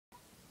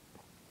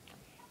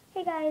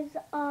Hey guys,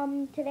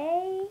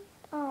 today,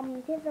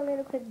 here's a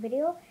little quick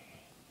video.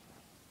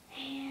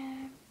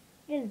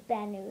 This is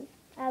bad news.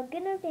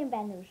 Good news and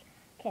bad news.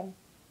 Okay.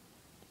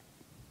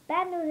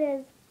 Bad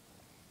news is,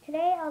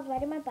 today I was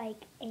riding my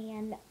bike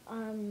and,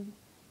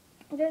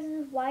 there's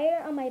this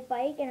wire on my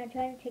bike and I'm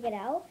trying to take it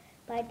out,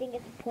 but I think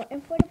it's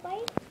important for the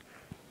bike.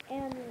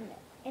 And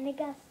it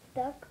got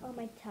stuck on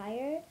my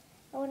tire.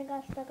 And when it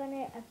got stuck on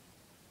it, I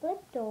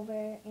flipped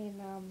over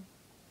and,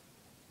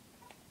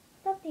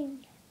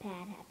 something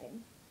bad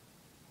happened.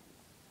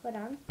 Hold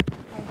on,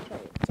 I'll show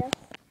you. Just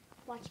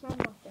watch my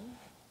muffin.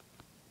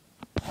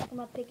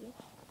 My piggy.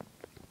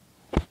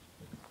 It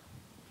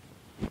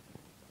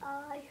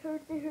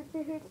hurts, it hurts,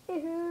 it hurts,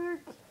 it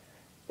hurts.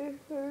 It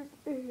hurts,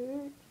 it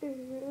hurts, it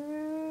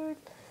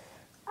hurts.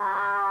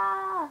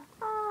 Ah!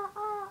 Ah,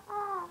 ah,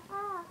 ah,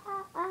 ah,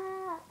 ah,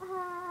 ah,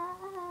 ah,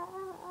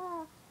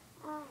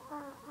 ah,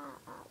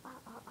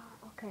 ah.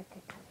 Okay.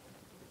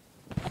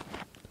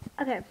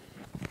 Okay.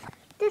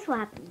 This will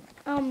happen.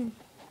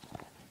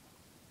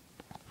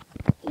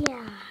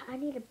 Yeah, I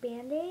need a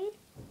band-aid.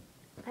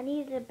 I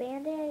needed a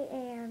band-aid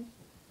and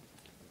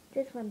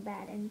this went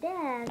bad. And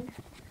then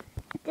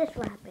this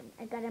what happened.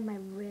 I got it on my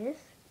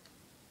wrist.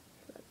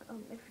 Look,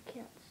 if you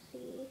can't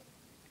see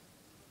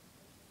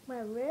my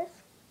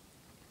wrist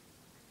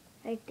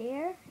right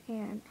there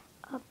and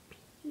up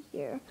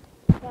here.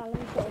 Yeah, let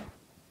me show you.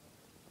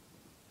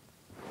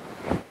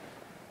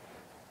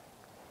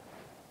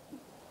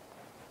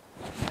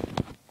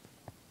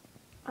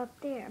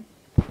 Up there.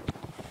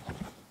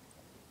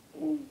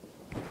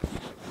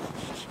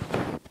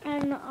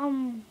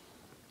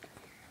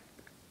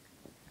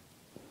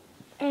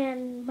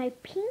 And my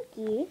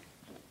pinky,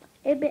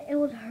 it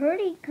was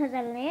hurting because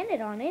I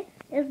landed on it.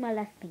 It was my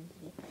left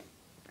pinky.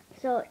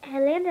 So I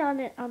landed on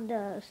it on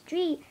the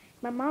street.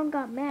 My mom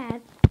got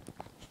mad.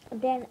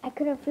 Then I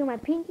couldn't feel my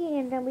pinky,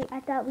 and then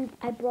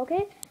I broke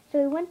it. So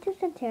we went to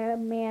Centera.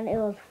 Man, it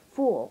was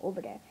full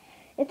over there.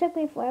 It took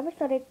me forever.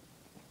 So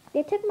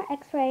they took my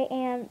X-ray,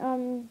 and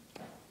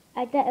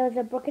I thought it was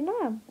a broken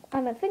arm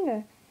on my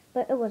finger,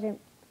 but it wasn't.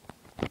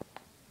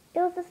 It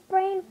was a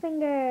sprained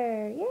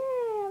finger. Yeah,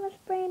 I have a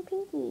sprained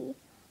pinky.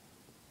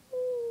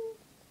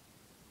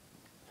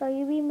 So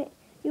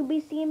you'll be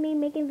seeing me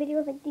making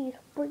videos like these.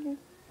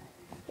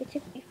 It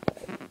took me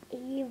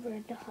forever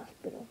at the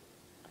hospital.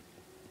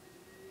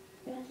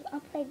 It was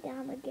upside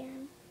down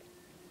again.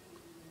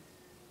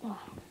 Oh.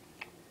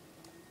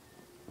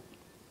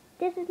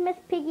 This is Miss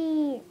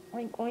Piggy.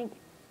 Oink oink.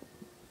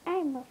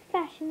 I'm a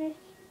fashionist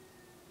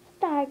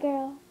star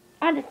girl.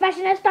 I'm the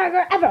fashionist star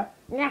girl ever.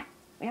 Yeah.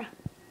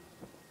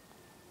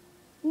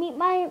 Meet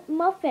my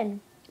muffin,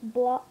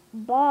 Bob.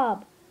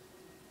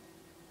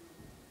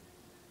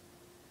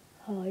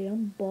 Hi,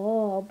 I'm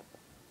Bob.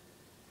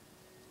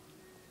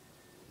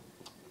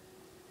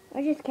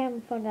 I just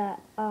came from the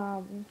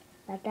La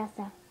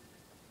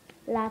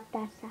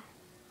Taza.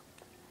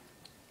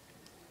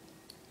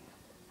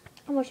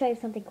 I'm gonna show you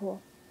something cool.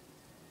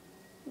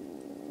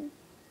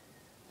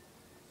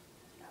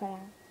 Hold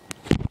on.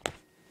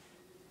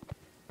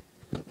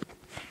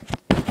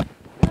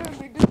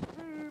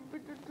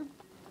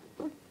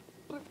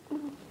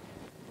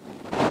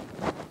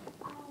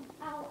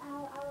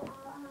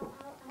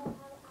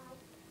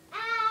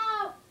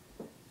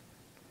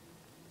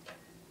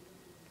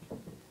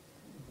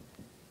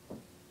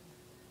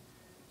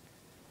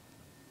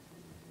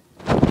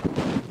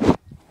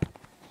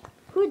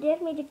 Who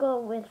dares me to go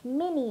with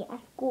Minnie at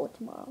school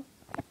tomorrow?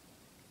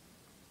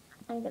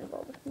 I'm gonna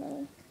go with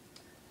Minnie.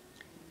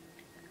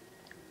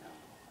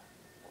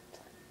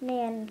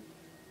 Man,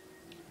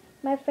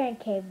 my friend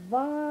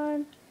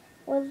Kayvon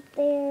was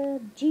there,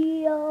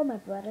 Gio, my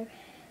brother,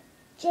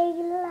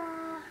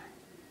 Jayla,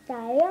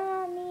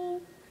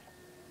 Diane.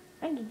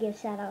 I can give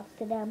shout outs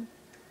to them.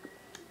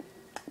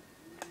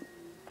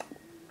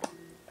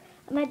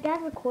 My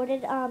dad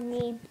recorded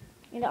me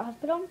in the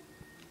hospital.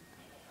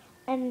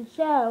 And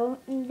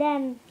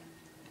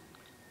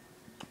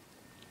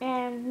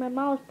my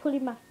mom was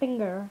pulling my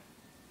finger.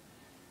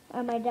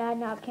 And my dad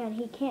now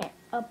he can't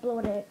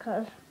upload it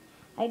because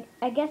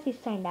I guess he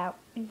signed out.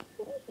 I don't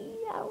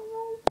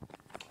know.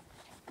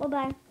 Well,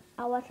 bye.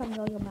 I'll watch some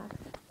Yo-Yo Max.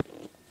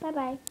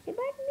 Bye-bye.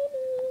 Goodbye,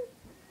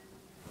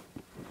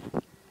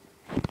 Minnie.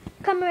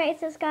 Comment, rate,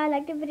 subscribe,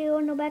 like the video.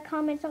 No bad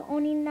comments are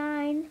only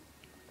 9.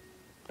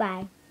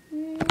 Bye.